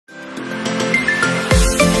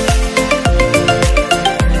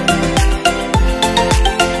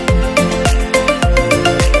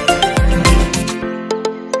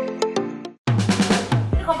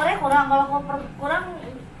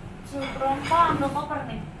ambil koper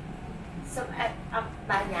nih.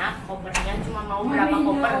 Banyak kopernya, cuma mau berapa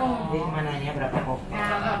koper? Jadi mananya berapa koper?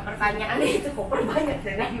 Nah, pertanyaannya itu koper banyak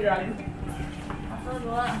dan ambil lagi. Atau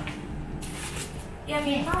 2. Ya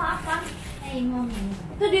minimal apa?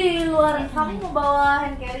 Itu di luar. Kamu mau bawa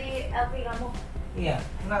hand carry LV kamu? Iya,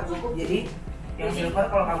 enggak cukup. Jadi yang silver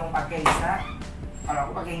kalau kamu pakai bisa, kalau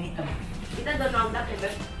aku pakai ini hitam. Kita Donald Duck ya,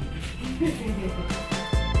 Beb.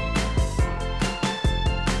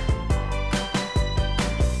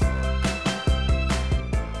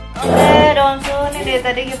 Oke, Onsu, nih dari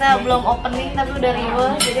tadi kita belum opening tapi udah riwe,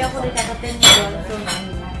 jadi aku dicatetin nih Onsu.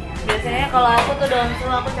 Biasanya kalau aku tuh Onsu,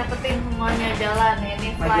 aku catetin semuanya jalan,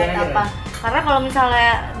 ini flight apa. Karena kalau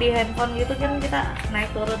misalnya di handphone gitu kan kita naik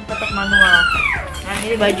turun tetap manual. Nah,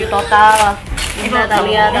 ini baju total,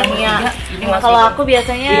 Italia, Tamiya. Kalau aku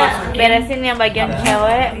biasanya beresin yang bagian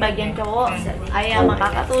cewek, bagian cowok, ayah sama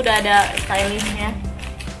kakak tuh udah ada stylistnya.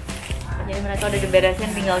 Jadi mereka udah diberesin,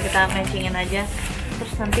 tinggal kita matchingin aja.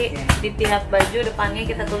 Terus nanti di tiap baju depannya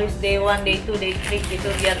kita tulis day 1, day 2, day 3 gitu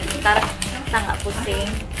biar ntar kita nggak pusing.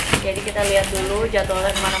 Jadi kita lihat dulu jadwalnya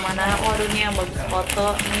kemana-mana. Waduh, ini yang bagus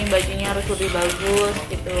foto, ini bajunya harus lebih bagus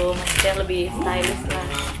gitu, maksudnya lebih stylish lah.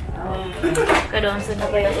 Ke Onsu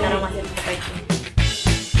kita sekarang masih packing.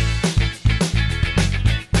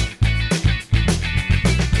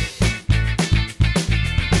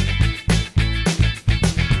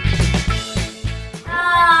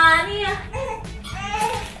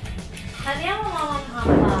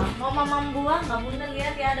 Mamam buah, nggak bunda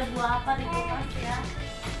lihat ya ada buah apa di kulkas ya?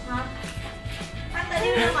 Hah? Kan tadi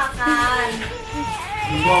udah makan.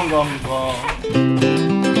 Gong.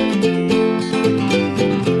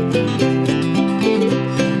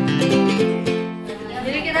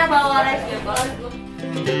 Jadi kita bawa rice cooker.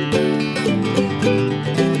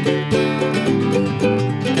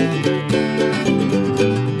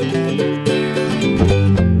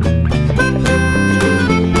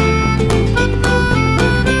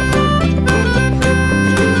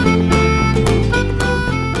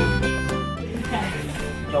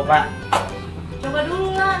 Coba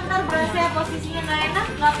dulu lah, ntar berasnya posisinya nggak enak,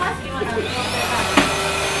 nggak pas gimana?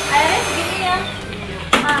 Airnya segini ya.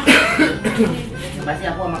 Pasti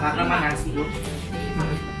aku sama kakak mah nasi dulu.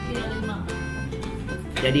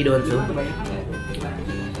 Jadi Onsu,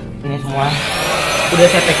 ini semua udah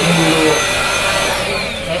saya packing dulu.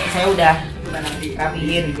 Saya udah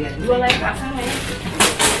rapiin. Dua lagi pasang ya.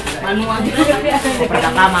 Manual juga.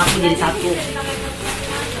 Pertama sama aku jadi satu.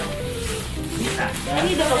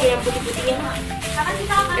 Ini udah pakai yang putih-putihnya. Karena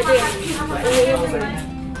kita akan makan.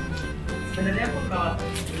 Sebenarnya aku kalau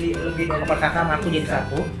lebih dari kakak sama aku jadi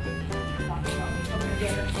satu.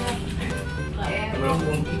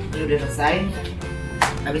 Ini udah selesai.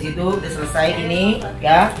 Habis itu udah selesai ini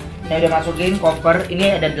ya. Saya udah masukin koper.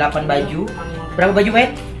 Ini ada 8 baju. Berapa baju,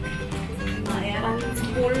 Met?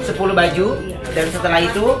 10 baju. Dan setelah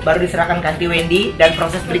itu baru diserahkan ke Aunty Wendy. Dan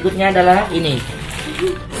proses berikutnya adalah ini.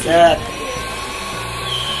 Set.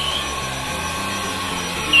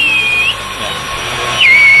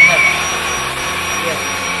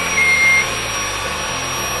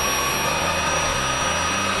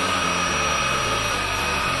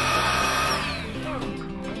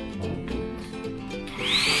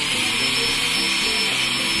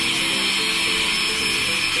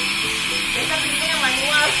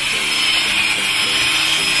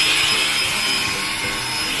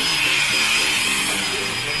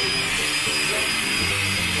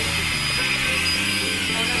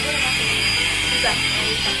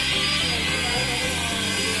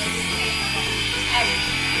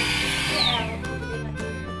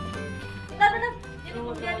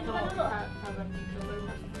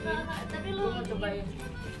 Tapi lu mau cobain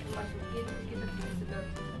masukin kita sedang.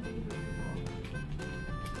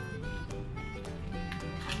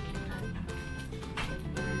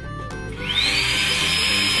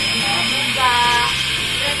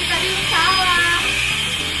 Berarti tadi lu salah.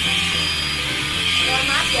 Mohon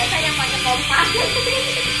maaf biasa yang pakai kompas.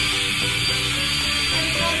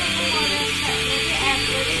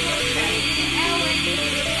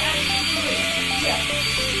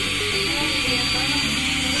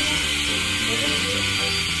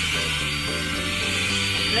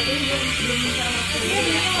 Berarti belum bisa masuk. Iya,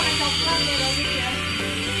 dia warna coklat ya, bagus ya.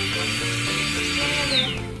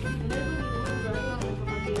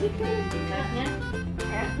 Kayaknya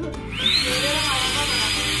ya. Udah lah, apa-apa.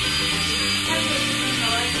 Kan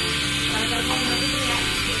kalau itu ya.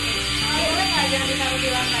 Boleh nggak jangan ditaruh di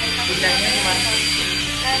lantai? Pindahnya cuma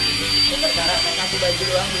itu cara satu baju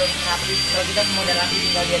doang belum rapi. Kalau kita semua udah rapi,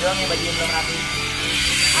 tinggal dia doang yang baju yang belum rapi.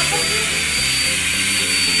 Apa sih?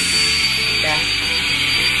 Udah.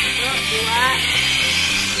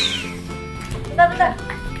 Bentar.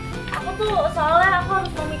 Aku tuh soalnya aku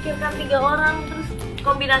harus memikirkan 3 orang terus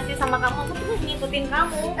kombinasi sama kamu. Aku tuh ngikutin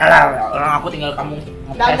kamu. Alah, orang aku tinggal kamu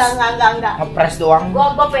Enggak. ngepres doang.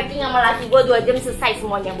 Gua packing sama laki gua 2 jam selesai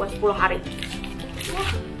semuanya buat 10 hari.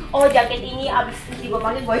 Oh, jaket ini abis cuci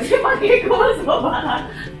gua pakai gua semua barang.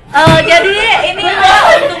 Jadi ini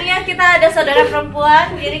untungnya kita ada saudara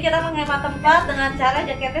perempuan, jadi kita menghemat tempat dengan cara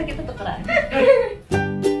jaketnya kita tukeran.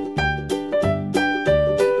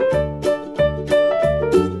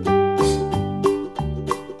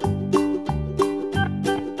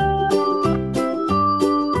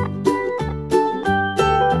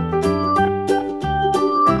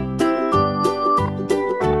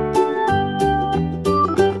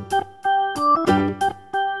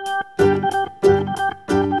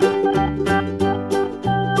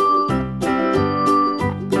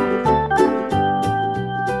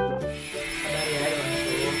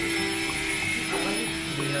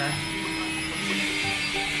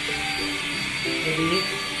 Jadi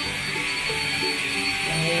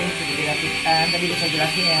ini sudah dirapikan, tadi bisa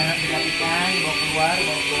jelasin ya, dirapikan, bawa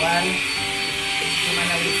keluar,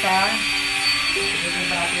 gimana bisa, ini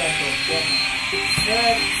perhatian tuh, ya.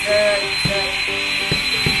 Set.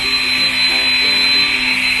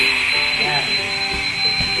 Ya.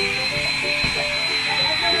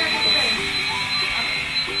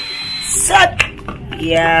 Set.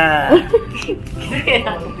 Ya.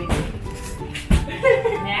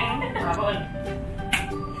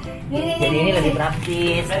 Jadi ini lebih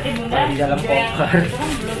praktis. Kalau di dalam koper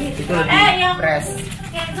itu lebih press.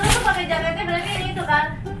 Yang itu tuh pakai jaketnya berarti ini itu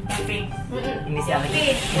kan? Pink. Ini si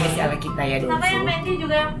ala kita ya. Sama yang Mandy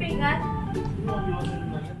juga yang pink kan?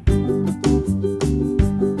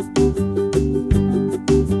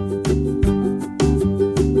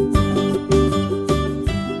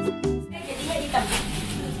 Jadinya hitam.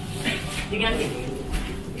 Diganti.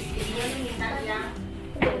 Jadinya ini hitam ya.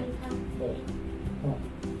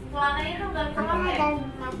 Celananya tuh nggak bisa pakai.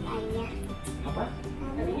 Apa?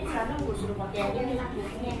 Tapi ini sekarang gue suruh pakai aja nih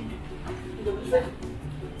naknya. Tidak bisa.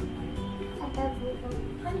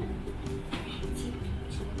 Kan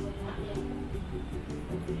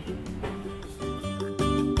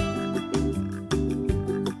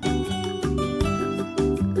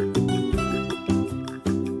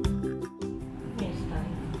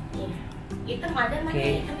hitam ada mana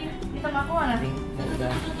hitam ya? Hitam aku mana?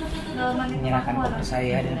 Udah Dalaman hitam menyerahkan aku mana? koper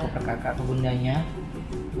saya dan koper kakak ke bundanya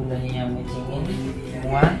yang matchingin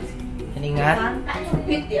semua. Dan ingat,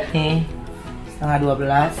 sempit ya. nih setengah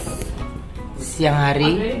 12 siang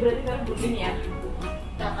hari. Berarti kan begini ya.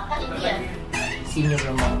 Nah, kakak ini ya. Sinyo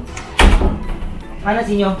belum mau. Mana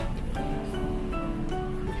Sinyo?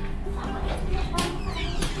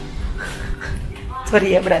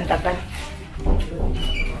 Sorry ya berantakan.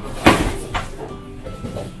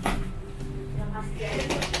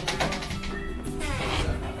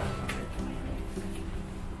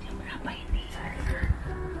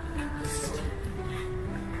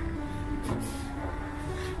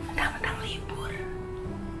 Mentang-mentang libur.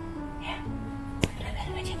 Ya.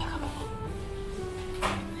 Dandan aja kakak mau.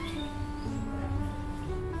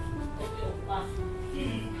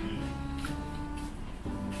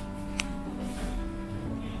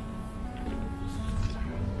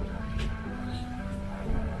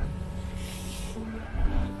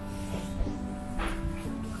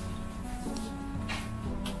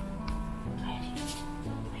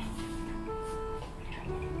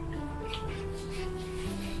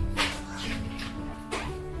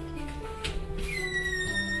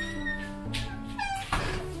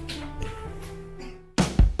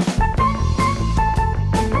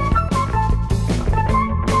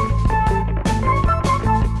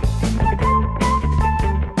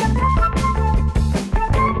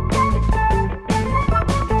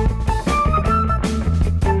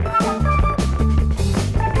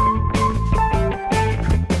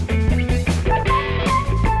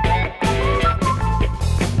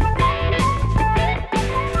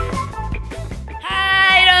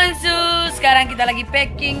 Sekarang kita lagi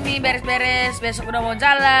packing nih, beres-beres. Besok udah mau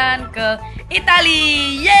jalan ke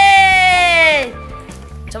Italia. Yeay!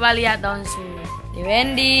 Coba lihat Onsu. Di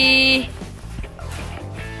Wendy.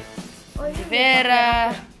 Di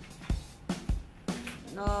Vera.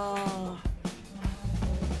 No.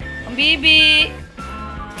 Om Bibi.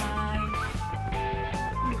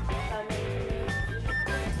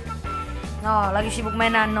 No, lagi sibuk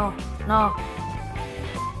mainan, no.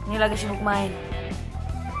 Ini lagi sibuk main.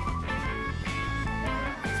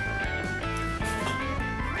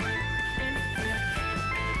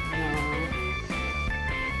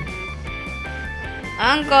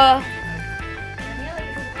 Angko. Ini lagi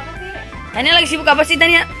sibuk apa sih? Tania lagi sibuk apa sih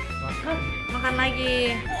Tania? Makan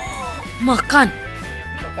lagi. Makan.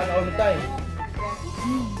 Makan all the time.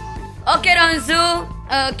 Oke Onsu,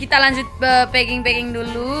 kita lanjut packing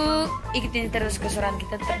dulu. Ikutin terus keseruan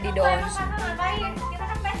kita di Onsu. Kita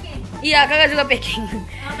kan packing. Iya, kakak juga packing.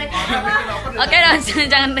 Oke Onsu,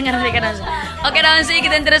 jangan dengar mereka Onsu. Oke Onsu,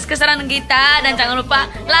 ikutin terus keseruan kita dan jangan lupa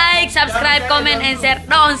like, subscribe, comment, and share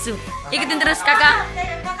Onsu. Ikutin terus kakak.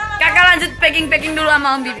 Kakak lanjut packing dulu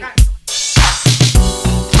sama Om Bibi.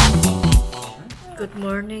 Good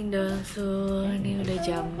morning Onsu. Ini udah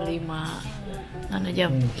jam 5. Mana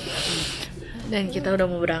jam? Dan kita udah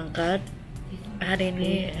mau berangkat. Hari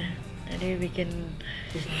ini tadi bikin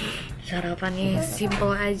sarapannya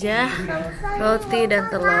simple aja, roti dan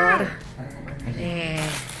telur. Nih.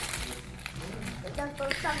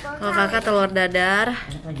 Kalau kakak telur dadar,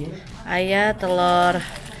 ayah telur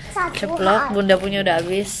ceplok, bunda punya udah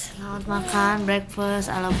habis. Selamat makan breakfast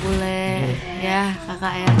ala bule ya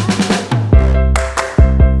kakak ya.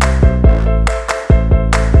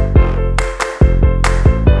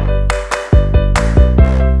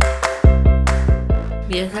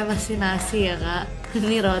 Biasa pasti nasi ya kak,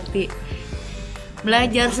 ini roti.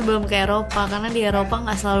 Belajar sebelum ke Eropa, karena di Eropa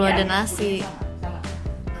nggak selalu ada nasi.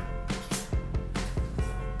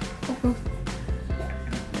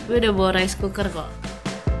 Gue udah bawa rice cooker kok.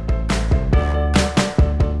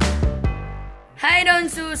 Hai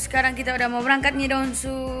Onsu, sekarang kita udah mau berangkat nih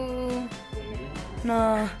Onsu.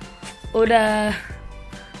 Nah, udah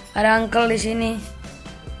ada uncle di sini.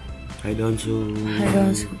 Hai Onsu. Hai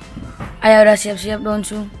Onsu. Ayah udah siap-siap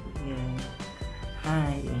Onsu.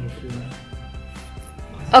 Hai Onsu.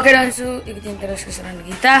 Oke Onsu, ikutin terus keseruan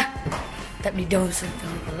kita. Tetap di Onsu,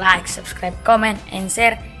 jangan lupa like, subscribe, comment, and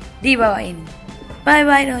share di bawah ini. Bye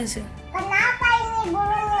bye Onsu. Kenapa ini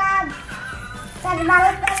burung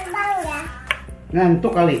terbang-terbang ya?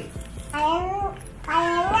 Ngantuk kali.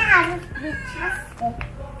 Kayaknya harus dicas deh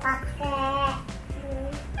pakai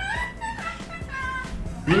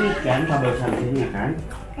Ini kan kabel sampingnya kan.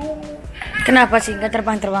 Kenapa sih nggak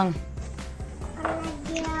terbang-terbang?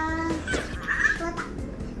 karena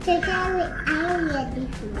dia cewek ayo lihat di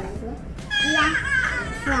sini dia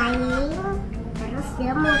flying terus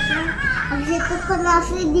dia muter habis itu kena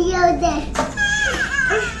video deh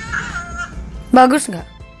Bagus nggak?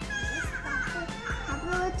 tapi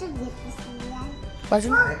lucu gitu sih ya. Bagus.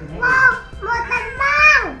 mau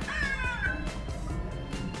terbang.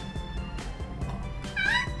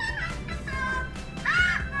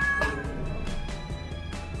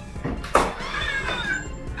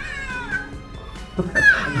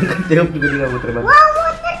 Jawab juga dia mau terbang. Mau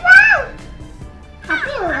terbang.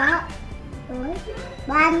 Tapi enggak.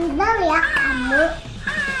 Bandel ya kamu.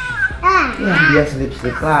 Ya dia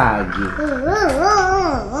slip lagi.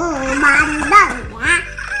 Bandel ya.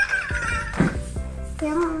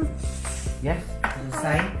 Ya,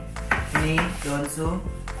 selesai. Ini Onsu.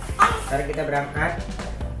 Sekarang kita berangkat.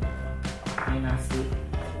 Ini nasi.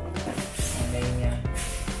 Seandainya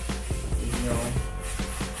Inyo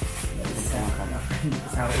nggak bisa makan di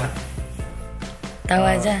pesawat. Tahu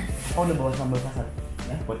aja. Oh, udah bawa sambal kasar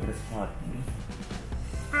ya buat kita pesawat.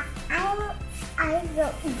 Ayo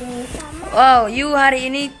sama. Wow, you hari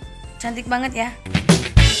ini cantik banget ya.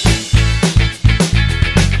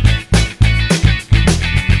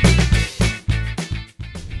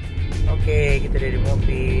 Oke, kita udah di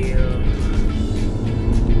mobil.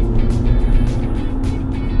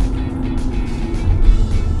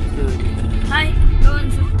 Hai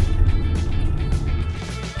Onsu.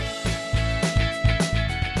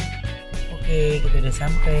 Oke, kita udah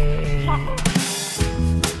sampai.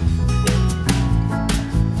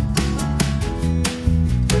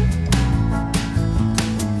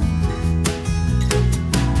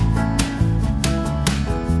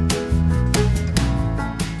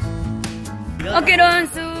 Oke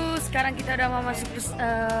Onsu, sekarang kita udah mau masuk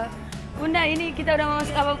Bunda, ini kita udah mau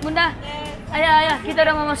masuk apa Bunda? Ayah, kita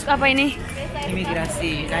udah mau masuk apa ini?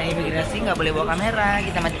 Imigrasi. Nah, imigrasi nggak boleh bawa kamera.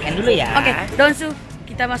 Kita matikan dulu ya. Oke, Onsu,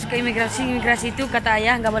 kita masuk ke imigrasi. Imigrasi itu kata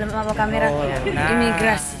ayah nggak boleh bawa kamera. Oh, nah.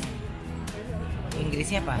 Imigrasi.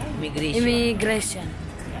 Inggrisnya apa? Immigration. Immigration.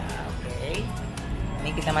 Ya, oke. Ini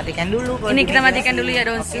kita matikan dulu. kalau Ini kita imigrasi. matikan dulu ya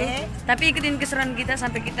Onsu. Oke. Tapi ikutin keseruan kita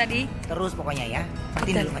sampai kita di. Terus pokoknya ya.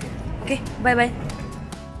 Matiin dulu. Oke, bye bye.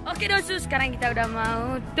 Oke Onsu, sekarang kita udah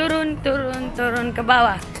mau turun ke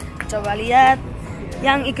bawah. Coba lihat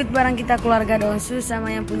yang ikut bareng kita keluarga Onsu sama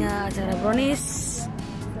yang punya acara brownies.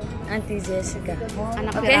 Auntie Jessica.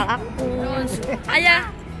 Anak Oke. viral aku. Onsu. Ayah.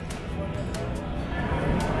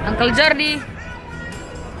 Uncle Jordi.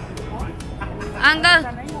 Uncle,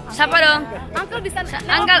 siapa dong? Uncle bisa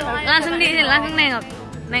Uncle langsung di sini, langsung nengok.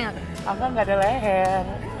 Nengok. Kakak nggak ada leher.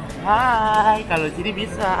 Hai, kalau sini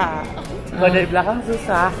bisa. Kalau dari belakang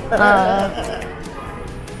susah.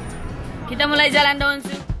 Kita mulai jalan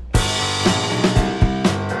Onsu.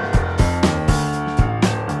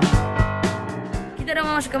 Kita udah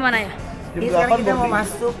mau masuk kemana ya? Jadi sekarang kita mau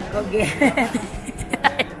masuk ke gate.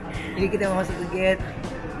 Jadi kita mau masuk ke gate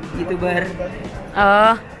YouTuber.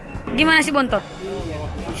 Oh, gimana si Bontot?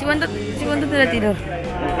 Si Bontot udah tidur.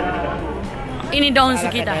 Ini Onsu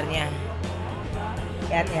kita. Kabarnya.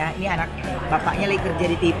 Lihat ya, ini anak bapaknya lagi kerja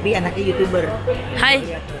di TV, anaknya YouTuber. Hai.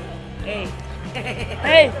 Hey.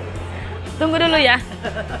 Hey. Tunggu dulu ya.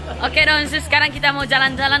 Oke Onsu, sekarang kita mau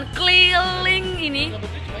jalan-jalan keliling ini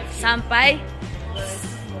sampai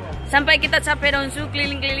kita capek Onsu,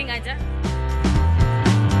 keliling-keliling aja.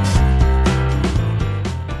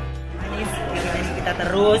 Kita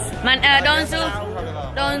terus.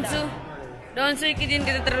 Onsu ikutin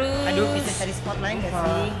kita terus. Aduh, bisa cari spot lain gak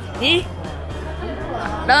sih? Ih.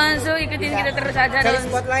 Onsu ikutin kita terus aja. Cari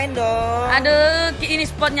spot lain dong. Aduh, ini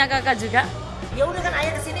spotnya kakak juga. Ya udah kan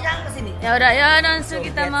ayah kesini kan kesini. Ya udah ya Onsu,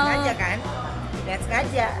 kita mau. Sengaja kan? Lihat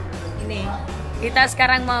sengaja. Ini. Kita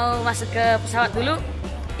sekarang mau masuk ke pesawat dulu.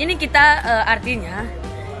 Ini kita artinya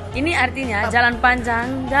jalan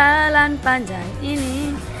panjang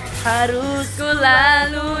ini harus ku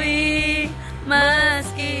lalui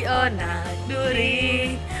meski onak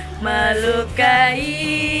duri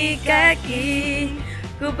melukai kaki.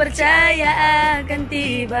 Ku percaya akan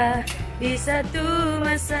tiba di satu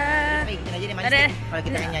masa. Bikin aja deh manis. Kalau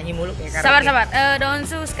kita nyanyi mulu kayak Sabar.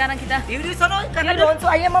 Onsu, sekarang kita. Yaudah sono karena Onsu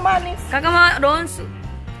ayah mah manis. Kakak mau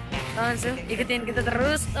Onsu, ikutin kita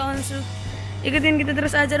terus Onsu. Ikutin kita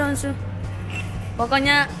terus aja Onsu.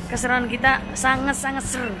 Pokoknya keseruan kita sangat-sangat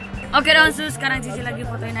seru. Oke Onsu, sekarang Cici lagi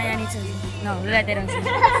fotoin ayah nih cuy. No, lihat ya Onsu.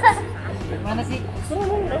 Mana sih?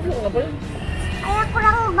 Seru enggak boleh. Ayah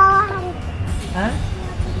kurang bawahan. Hah?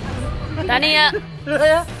 Tani ya.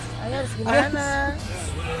 Ayah harus gimana?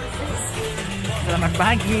 Selamat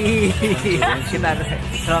pagi. Kita harus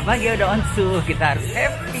selamat pagi udah Onsu. Kita harus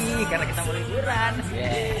happy karena kita mau liburan.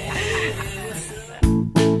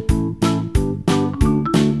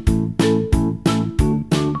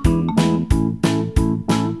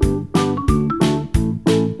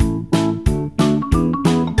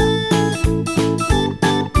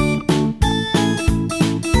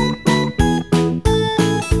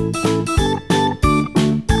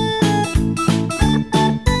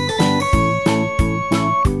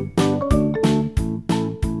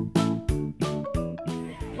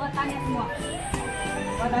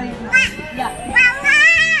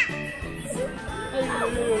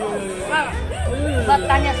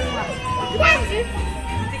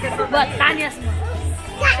 Buat tanya semua.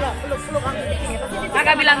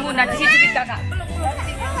 Kakak bilang bunda, di sini kakak.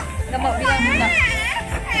 Nggak mau bilang bunda.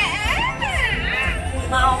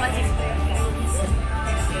 Mau masih.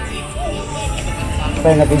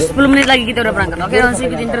 10 menit lagi kita udah berangkat. Oke, Onsu,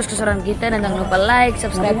 ikutin terus keseruan kita dan jangan lupa like,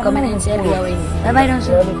 subscribe, comment, and share video ini. Bye bye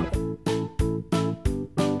Onsu.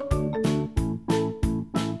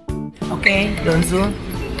 Oke, Onsu.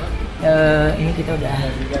 Ini kita udah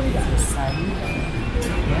selesai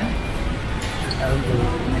ya.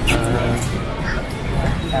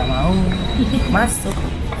 Kita mau masuk,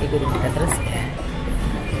 ikutin kita terus ya.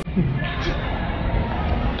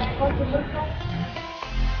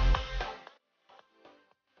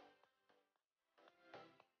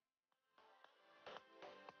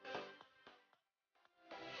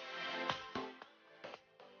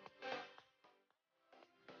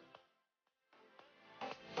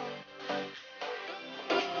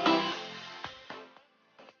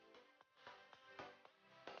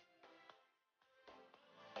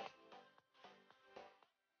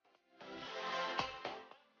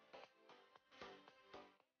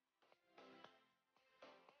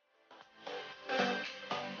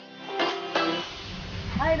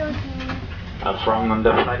 From the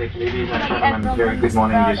flight, ladies and gentlemen, very good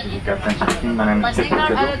morning. This is Captain speaking. My name is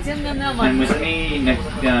and with me next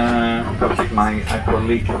topic my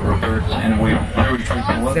colleague Robert, and we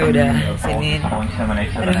Saya udah sini.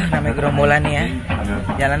 Aduh, namanya gerombolan ya.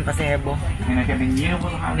 Jalan pasti heboh.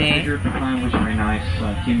 Nih.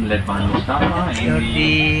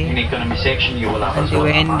 Yodi, Auntie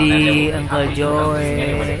Wendy, Uncle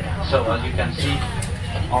Joey. So as you can see,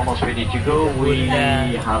 almost ready to go. We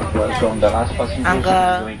have gone the last passenger.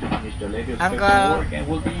 Going to finish the latest paperwork and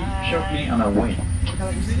we'll be shortly on our way.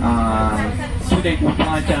 Today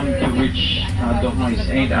flight time to reach Doha is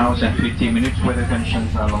 8 hours and 15 minutes. Weather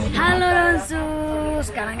conditions along the Halo Onsu,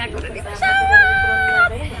 sekarang aku udah di pesawat.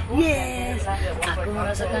 Yes, aku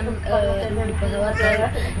merasakan duduk di pesawat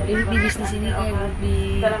kayak duduk di bisnis ini kayak duduk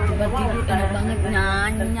di tempat tidur enak banget,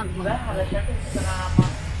 nyenyak banget.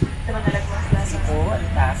 Oh,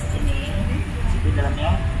 tas ini di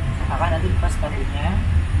dalamnya. Kakak nanti pas sepatunya,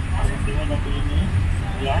 masukinnya ganti ini,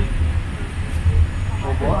 ya.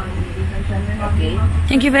 Bobo. Oke.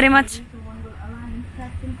 Thank you very much.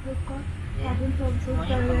 Ya.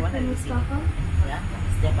 Semuanya keperluan ada di sini. Ya,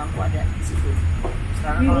 setiap bangku ada di situ.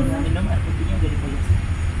 Sekarang kalau mau minum air putihnya udah di pojok sini.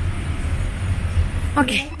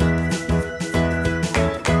 Oke.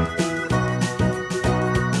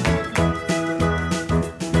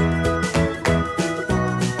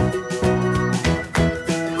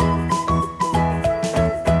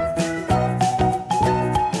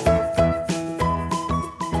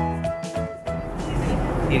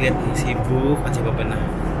 Lihat sibuk aja bebenah.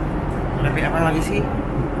 Rapin apa lagi sih?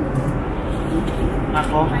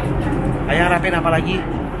 Aku. Ayah rapin apa lagi?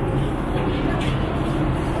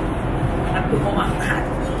 Aku mau makan.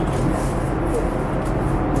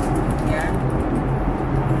 Ya.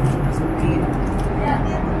 Masukin.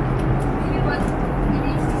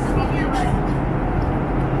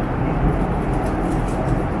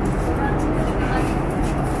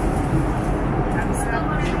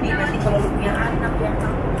 Ini nanti kalau lu punya anak ya.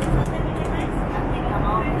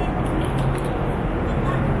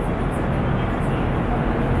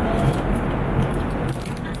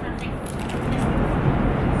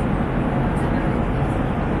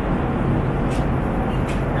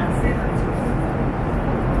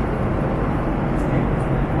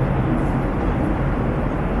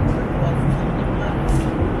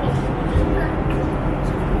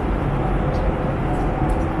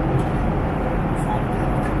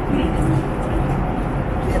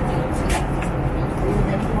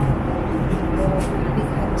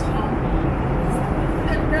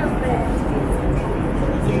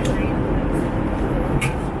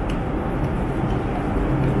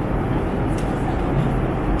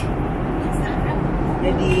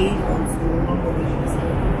 Jadi Onsu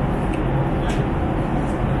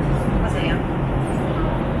apa sayang?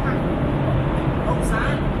 Gak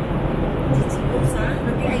usah, Cici gak usah,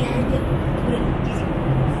 nanti ayah aja.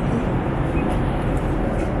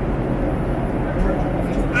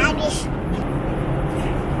 Habis.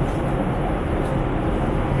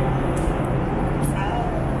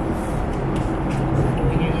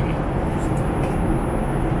 Ini aja deh.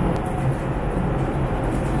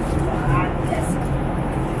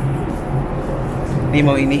 Ini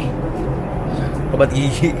mau ini obat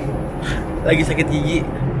gigi. Lagi sakit gigi.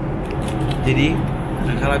 Jadi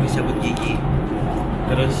kakak habis cabut gigi.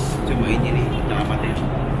 Terus cuma ini nih alamatnya.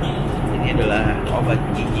 Ini adalah obat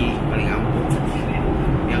gigi paling ampuh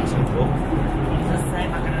yang sembuh. Selesai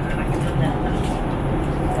makan anak-anak itu datang.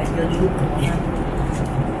 Kasih dulu ya.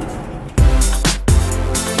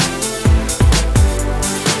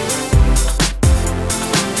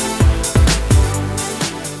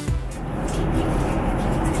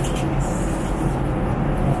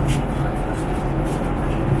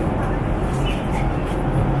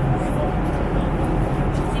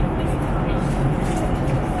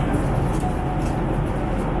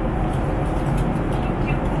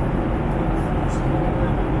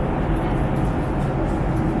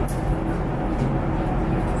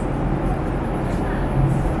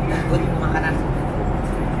 Buat makanan.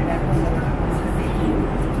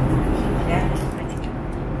 Ya.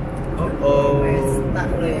 Oh, Pesta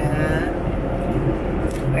lo ya.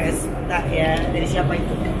 Pesta ya. Dari siapa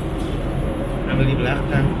itu? ambil di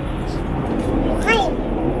belakang. Hai.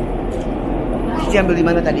 Cici ambil di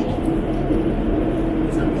mana tadi?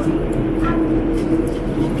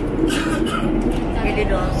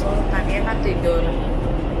 Ini Onsu, tadi kan tidur.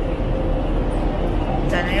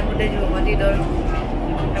 Rencananya Bunda juga mau tidur,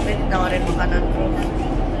 tapi ditawarin makanan terus.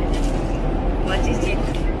 Buat Cici,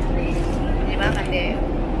 dimakan deh.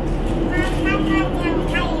 Makan yang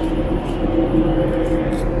kaya.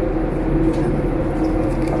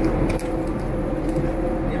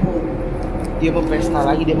 Dia mau pesta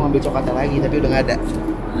lagi, dia mau ambil coklatnya lagi, tapi udah nggak ada.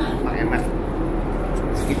 Enak.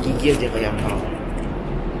 Sakit gigi aja kayak kau.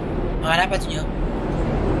 Makan apa tuh, Yo?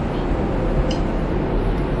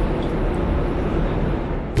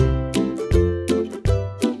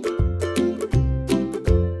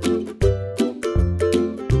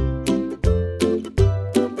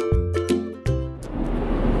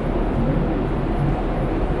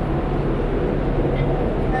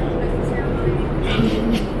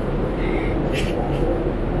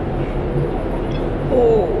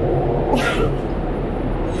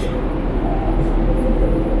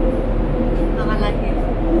 Makan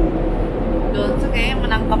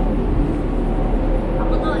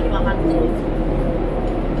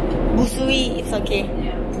Oke.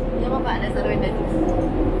 Ya apa Pak, ada Sarwendah juga.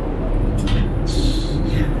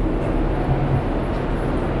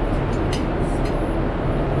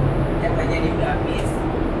 Yang banyak ini udah habis.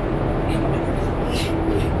 Ini yang makan habis.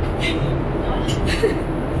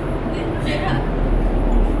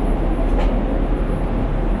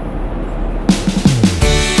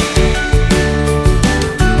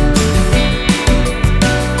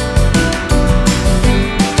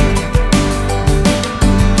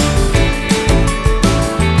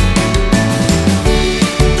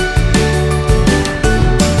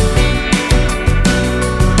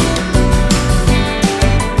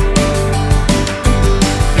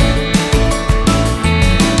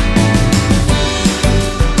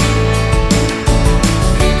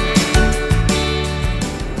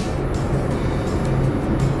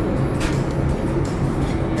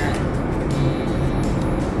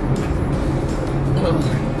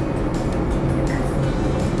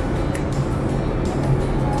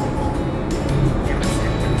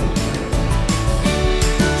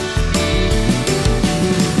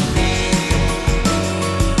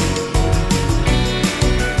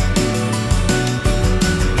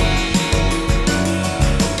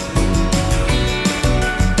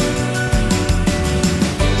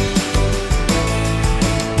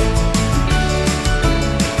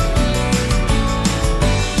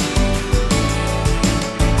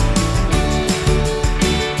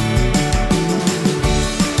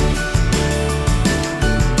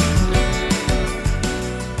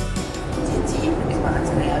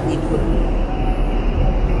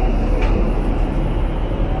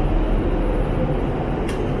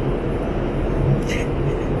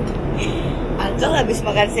 Uncle habis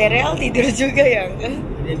makan sereal tidur juga ya, Uncle?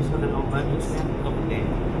 Dia habis makan obat terus kan obat deh.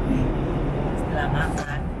 Setelah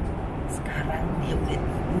makan, sekarang dia udah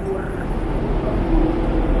tidur.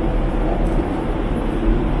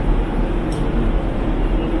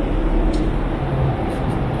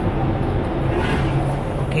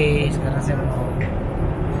 Oke, sekarang saya mau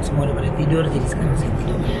semua udah pada tidur, jadi sekarang saya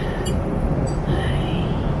tidur.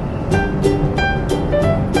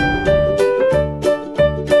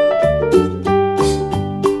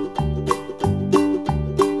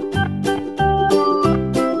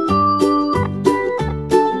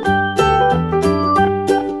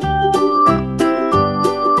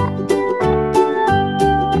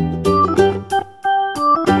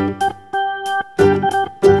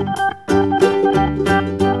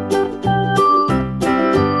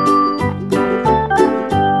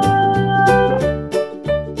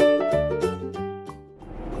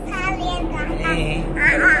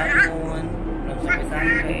 Bangun, belum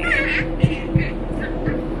sampai-sampai.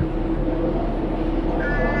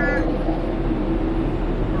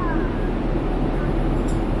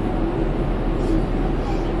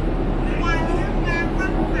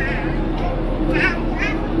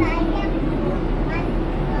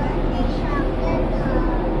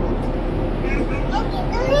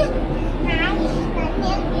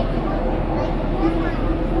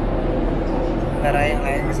 Sekarang yang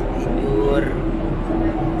lain masih tidur.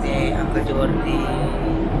 Nih, Uncle Jordi.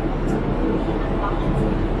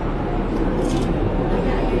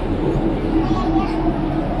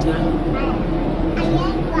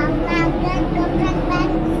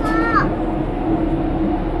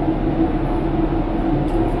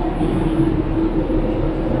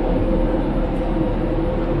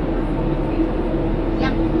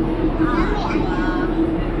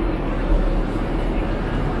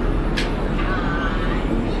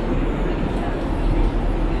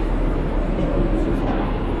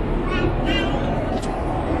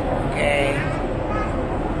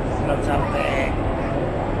 Belum sampai.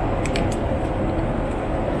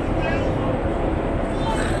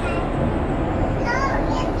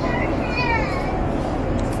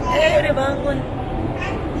 Udah bangun.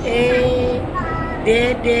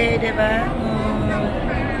 Dede bangun.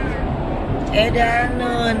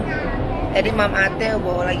 Danun. Tadi Mam Ate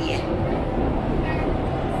bawa lagi ya.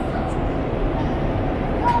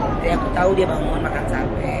 Jadi aku tahu dia bangun makan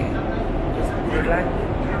sate. Terus tidur lagi.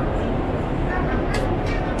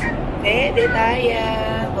 Dede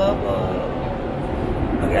Taya, Bobo.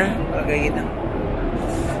 Oke, kalau kayak gitu.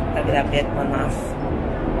 Kita berupdate, mohon maaf.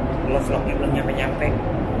 Vlognya belum nyampe-nyampe.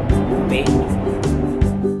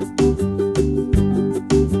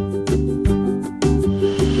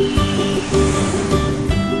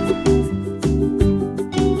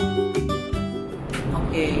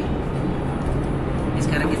 Oke. Ini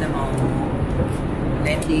sekarang kita mau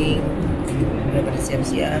landing. Udah pada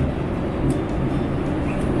siap-siap.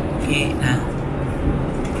 Oke, nah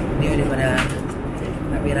ini udah pada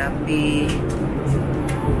rapi-rapi.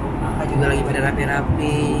 Apa juga lagi pada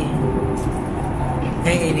rapi-rapi.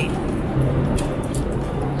 Ini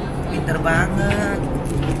pinter banget.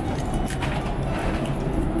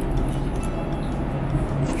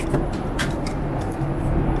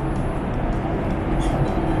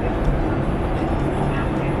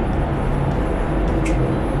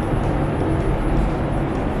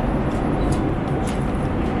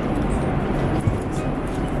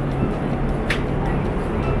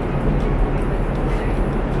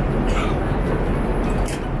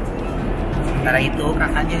 Sementara itu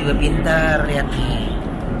kakaknya juga pintar, lihat nih.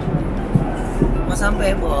 Mau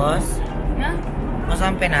sampai bos? Ya? Mau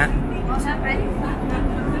sampai nak? Mau sampai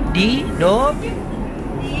Di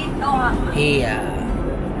Doha. Iya.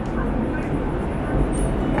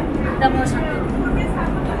 Kita mau sampai.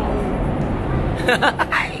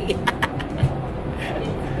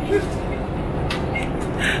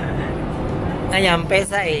 Nggak nyampe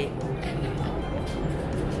say.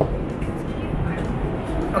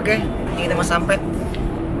 Oke, ini kita mau sampai.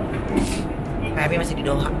 Kami masih di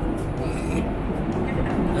Doha.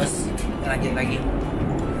 Terus kita lanjut lagi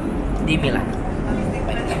di Milan.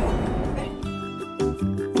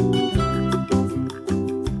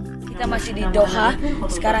 Kita masih di Doha.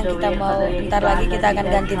 Sekarang kita mau bentar lagi kita akan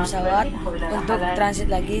ganti pesawat untuk transit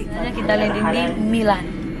lagi. Kita landing di Milan.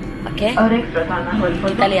 Oke?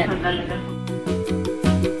 Kita lihat.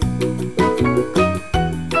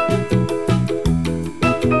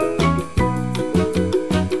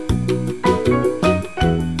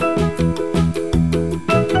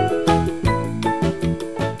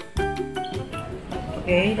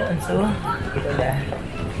 Oke, Onsu, kita udah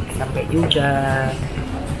sampai juga.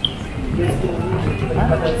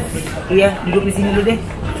 Iya, duduk di sini dulu deh.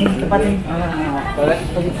 Sini tempatnya. Toilet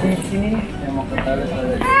posisinya di sini. Yang mau ke toilet.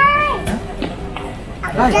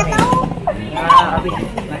 Habis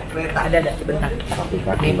naik kereta ada sebentar.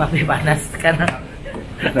 Nih papi panas karena.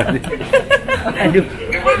 Aduh.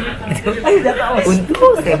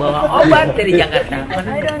 Untung saya bawa obat dari Jakarta.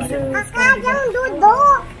 Sekarang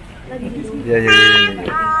duduk. Iya.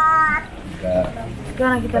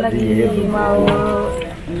 Sekarang kita lagi mau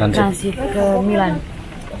transit ke Milan.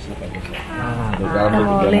 Kita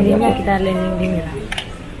mau landingnya, kita landing di Milan.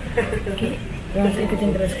 Oke, jangan ikutin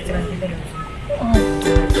terus kejaran kita.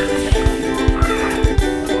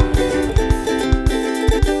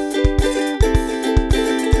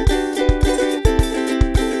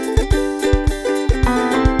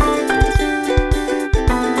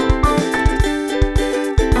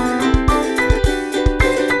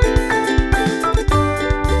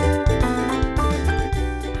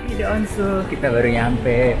 Onsu, kita baru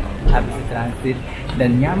nyampe habis transit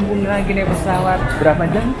dan nyambung lagi nih pesawat. Berapa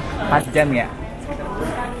jam? 4 jam ya.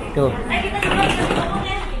 Tuh.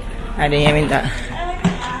 Adanya minta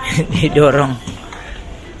didorong.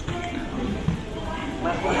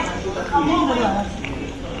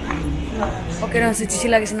 Oke, dan Cici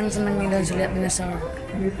lagi seneng-seneng nih dan lihat dinosaurus.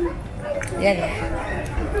 Ya deh.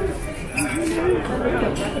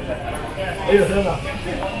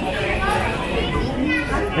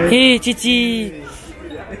 Hei Cici.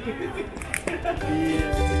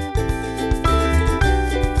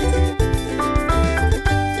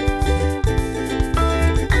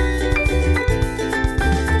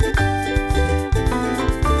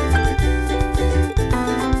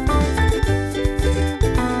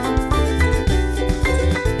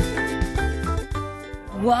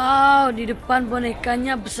 Wow, di depan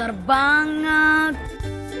bonekanya besar banget.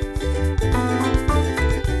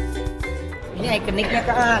 Ini ikoniknya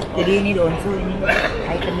kak. Jadi ini Onsu, ini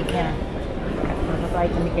ikoniknya. Salah satu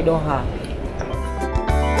ikoniknya Doha.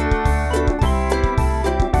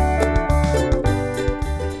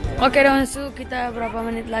 Oke Onsu, kita berapa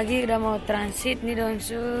menit lagi udah mau transit nih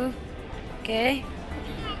Onsu. Oke.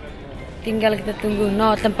 Tinggal kita tunggu.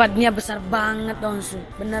 No, tempatnya besar banget Onsu.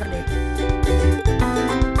 Bener deh.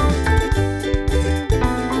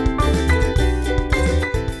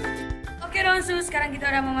 Oke Onsu, sekarang kita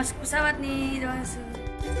udah mau masuk pesawat nih Onsu.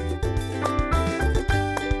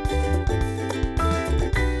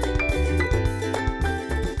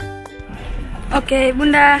 Oke,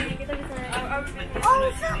 Bunda.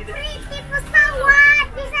 Onsu pretty pesawat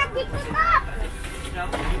bisa ditutup.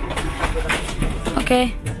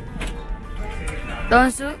 Oke.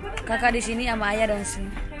 Onsu, kakak di sini sama ayah Onsu.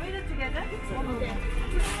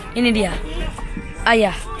 Ini dia.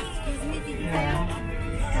 Ayah.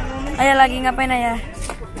 Ayah lagi ngapain ayah?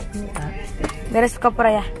 Beres koper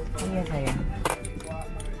ayah. Iya sayang.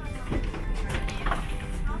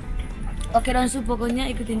 Oke Onsu, pokoknya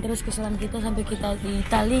ikutin terus keseruan kita sampai kita di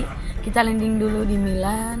Italia. Kita landing dulu di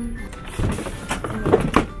Milan.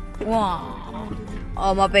 Wow.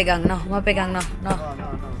 Oh, mau pegang, no.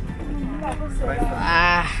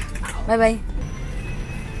 Bye bye.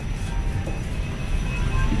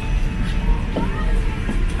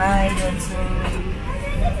 Hai Onsu.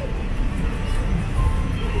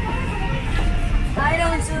 Hai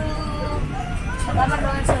Onsu. Selamat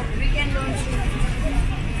Onsu. Weekend Onsu.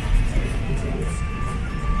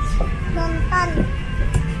 Nonton.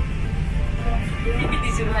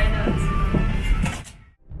 Disuruh lain Onsu.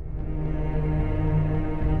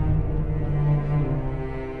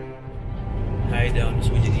 Hai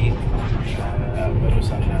Onsu, jadi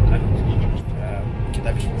barusan banget kita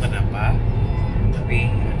bukan apa, tapi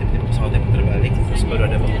tiba-tiba pesawatnya putar balik, terus baru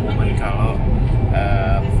ada pengumuman kalau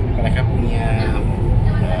mereka punya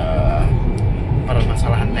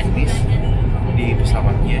permasalahan teknis di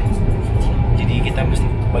pesawatnya. Jadi kita mesti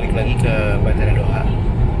balik lagi ke Bandara Doha.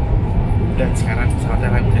 Dan sekarang pesawatnya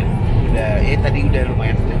udah tadi udah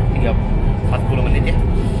lumayan 40 menit ya.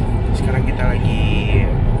 Sekarang kita lagi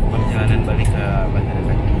perjalanan balik ke bandara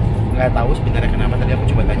tadi. Nggak tahu sebenarnya kenapa, tadi aku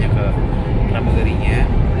coba tanya ke pramugarinya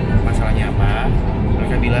masalahnya apa.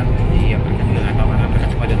 Mereka bilang iya, mereka juga nggak tahu karena mereka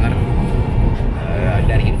cuma dengar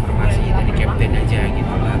dari informasi dari kapten aja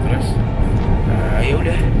gitu lah. Terus ya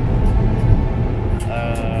udah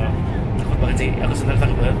takut banget sih, aku sebenarnya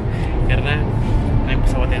takut banget karena naik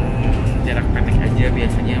pesawat yang jarak pendek aja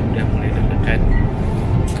biasanya udah mulai deg-degan.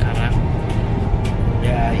 Sekarang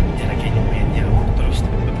ya jaraknya lumayan jauh, terus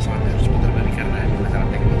tiba-tiba pesawatnya harus putar balik karena ada masalah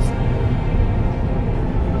teknis.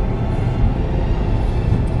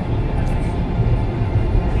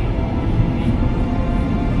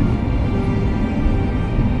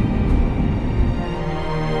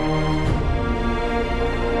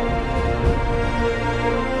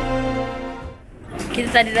 Kita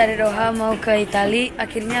tadi dari Doha mau ke Italia,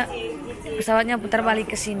 akhirnya pesawatnya putar balik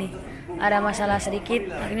ke sini. Ada masalah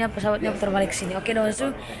sedikit, akhirnya pesawatnya putar balik ke sini. Oke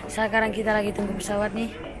Onsu, sekarang kita lagi tunggu pesawat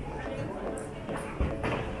nih.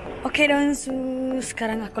 Oke Onsu,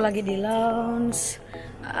 sekarang aku lagi di lounge.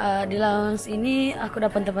 Di lounge ini aku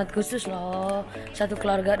dapat tempat khusus loh, satu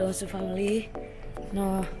keluarga Onsu family.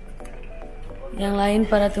 No, yang lain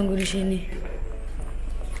pada tunggu di sini.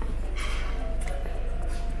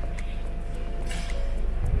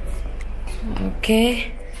 Oke,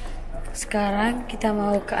 sekarang kita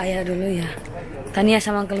mau ke ayah dulu ya. Tania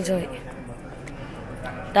sama Uncle Joy.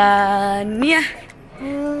 Tania.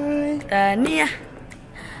 Tania.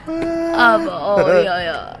 Apa? Oh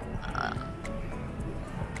iya.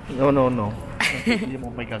 No. Dia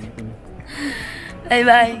mau pegang itu.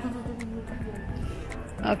 Bye.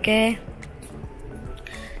 Oke.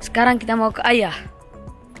 Sekarang kita mau ke ayah.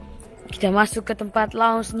 Kita masuk ke tempat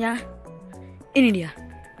lounge-nya. Ini dia,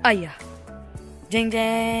 ayah. Jeng.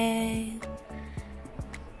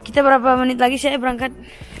 Kita berapa menit lagi saya berangkat?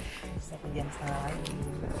 1 jam setengah lagi.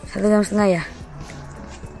 1 jam setengah ya.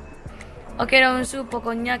 Oke Onsu,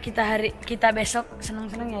 pokoknya kita besok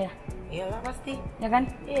senang-senang ya. Iyalah pasti. Ya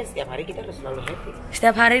kan? Iya, setiap hari kita harus selalu happy.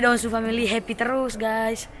 Setiap hari Onsu family happy terus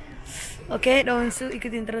guys. Oke Onsu,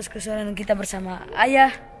 ikutin terus keseruan kita bersama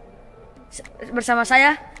ayah. Bersama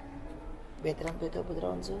saya Veteran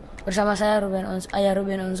Putra Onsu. Bersama saya Ruben Onsu, ayah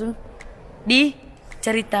Ruben Onsu di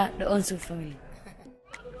cerita The Onsu Family.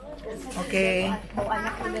 Oke.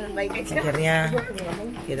 Akhirnya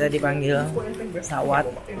kita dipanggil pesawat.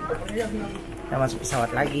 Kita masuk pesawat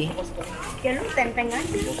lagi. Ya lu tenteng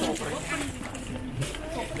aja.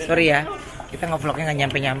 Sorry ya, kita ngevlognya nggak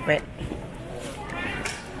nyampe-nyampe.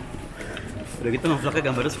 Udah gitu ngevlognya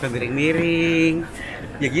gambarnya suka miring-miring.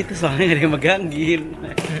 Ya gitu soalnya nggak ada yang megangin.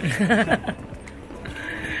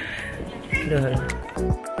 Duh.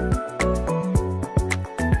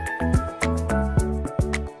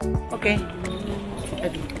 Oke,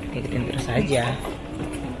 ikutin terus aja.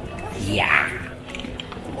 Ya.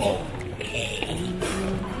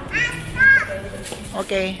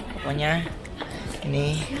 Oke, pokoknya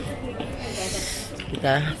ini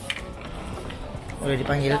kita udah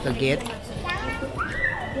dipanggil ke gate.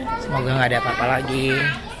 Semoga nggak ada apa-apa lagi.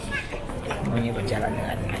 Semuanya berjalan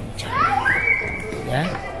dengan lancar. Ya.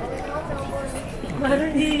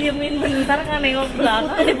 Baru diemin bentar kan nengok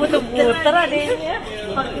belakang diputer-puter adanya.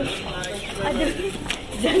 Aduh,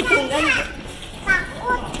 jantung kan.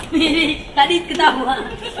 Tadi ketawa.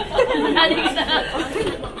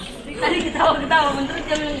 Tadi ketawa, bentar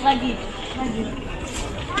jangan lagi.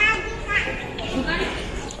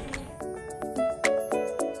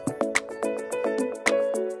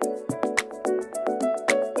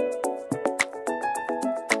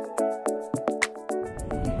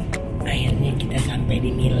 Akhirnya kita sampai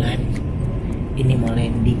di Milan. Ini mau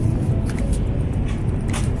landing.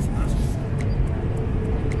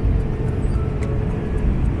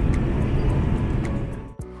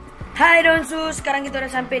 Hai Donsu, sekarang kita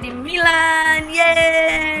udah sampai di Milan.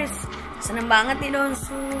 Yes, seneng banget nih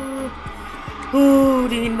Donsu.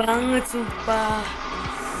 Dingin banget sumpah.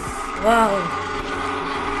 Wow.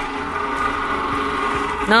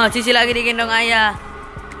 Nah, Cici lagi digendong ayah.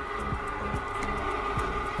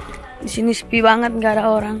 Di sini sepi banget, nggak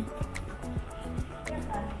ada orang.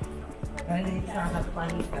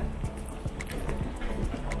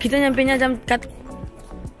 Kita nyampenya jam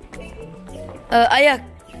ayah,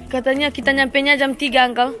 katanya kita nyampenya jam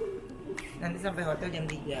 3, Uncle. Nanti sampai hotel jam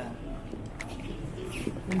 3.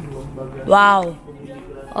 Wow.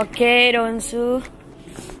 Oke, Donsu.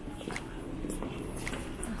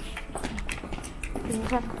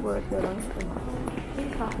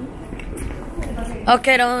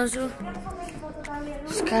 Oke, Donsu.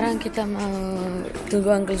 Sekarang kita mau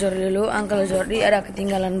tunggu Uncle Jordi dulu. Uncle Jordi ada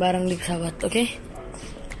ketinggalan barang di pesawat, oke?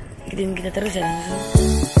 Ikutin kita terus ya, Donsu.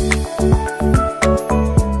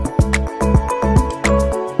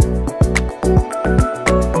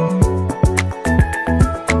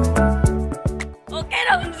 Oke,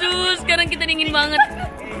 Donsu. Sekarang kita dingin banget.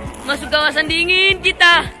 Masuk kawasan dingin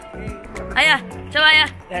kita. Ayah, coba ya.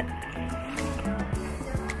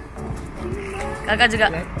 Kakak juga.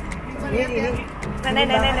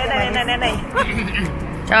 Nenek.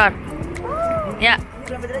 Cor. Ya.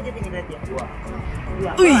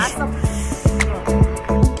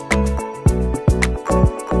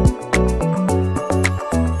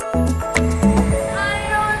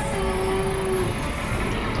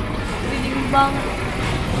 Dingin banget.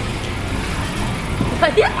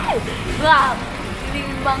 Wow,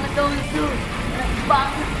 dingin banget Donsu. Enak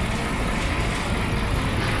banget.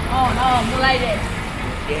 Oh no, mulai deh.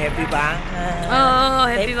 Happy banget. Oh,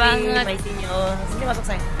 happy banget. Maisinya. Sini masuk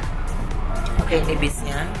sayang. Oke, ini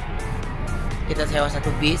bisnya. Kita sewa satu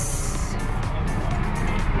bis.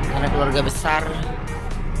 Karena keluarga besar.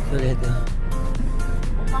 Tuh lihat tuh.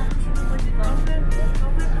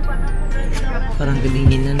 Orang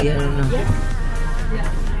kedinginan dia loh.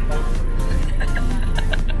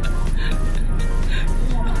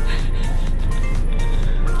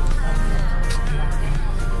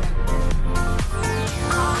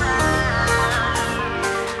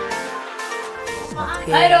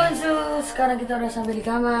 Hai Donsu, sekarang kita udah sampai di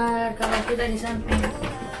kamar. Kamar kita di samping.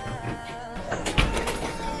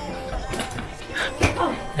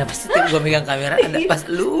 Nah pasti gue megang kamera, ada pas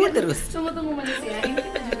lu terus. Coba tunggu manusia, ini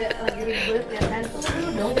kita juga lagi ribet ya kan. Tunggu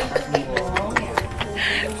dulu dong, ya.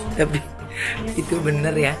 Tapi itu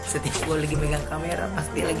bener ya, setiap gue lagi megang kamera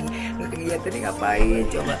pasti lagi kegiatan ini ngapain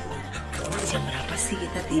coba. Jam berapa sih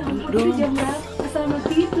kita tidur dong? Jam berapa? Selamat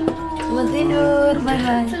tidur. Selamat tidur,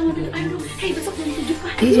 bye-bye. Selamat tidur. Aduh, hey besok jam 7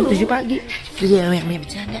 pagi. Iya jam 7 pagi. Iya, yang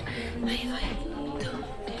bercanda. Ayo.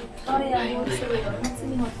 Sorry ya,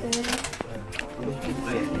 sini hotel.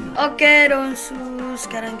 Oke Donsu,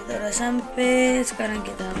 sekarang kita udah sampai. Sekarang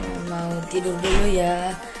kita mau tidur dulu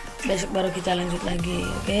ya. Besok baru kita lanjut lagi,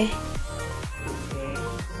 oke?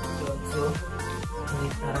 Onsu. Ini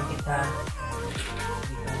sekarang kita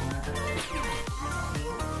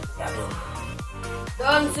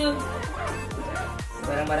Donsu.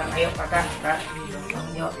 barang-barang, ayo kakak, kak,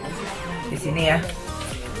 yuk di sini ya.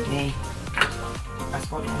 Nih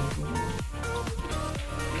paspornya di sini.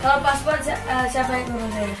 Kalau paspor siapa yang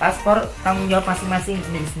ngurus saya? Paspor tanggung jawab masing-masing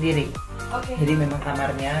sendiri-sendiri. Oke. Jadi memang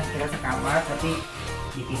kamarnya kita sekamar tapi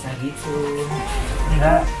dipisah gitu.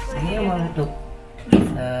 Enggak, ini mau nutup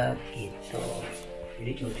gitu.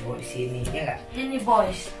 Jadi cowok-cowok di sini ya enggak? Ini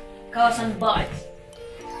boys, kawasan boys.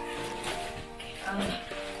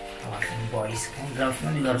 Kawasan boys kan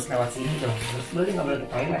groundsman juga harus lewat sini dong. Terus boleh nggak boleh ke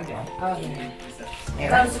toilet dong? Oh iya. Ya,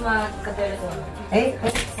 Kita harus cuma ke toilet doang.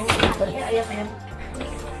 Ayah sayang.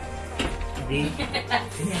 Jadi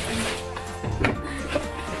sini apa?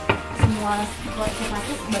 Semua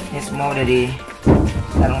masuk Ini semua udah di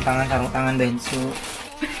sarung tangan bensu.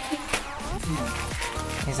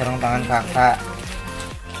 Ini sarung tangan kakak.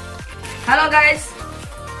 Halo guys.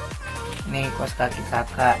 Ini kaos kaki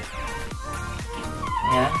kakak.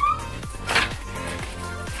 Ya.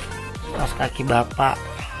 Kaos kaki bapak.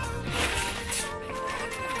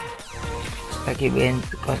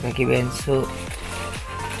 Kaos kaki bensu.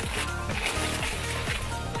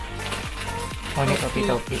 Oh ini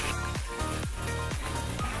topi.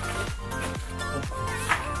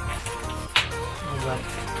 Buat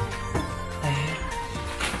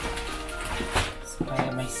supaya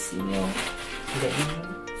mesinnya tidak dingin.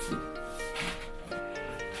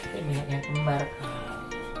 Kayak minyaknya kembar.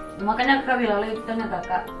 Makanya kakak bilang lagi tanya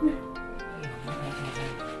kakak.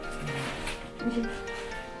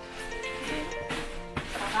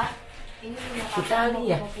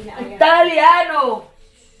 Italia. Italiano.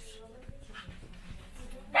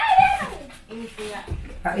 Ini punya.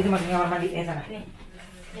 Kak, itu masuk kamar mandi sana. Nih,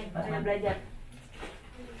 saya belajar.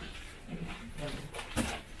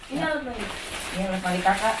 Ini alat mandi. Ini alat mandi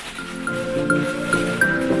kakak.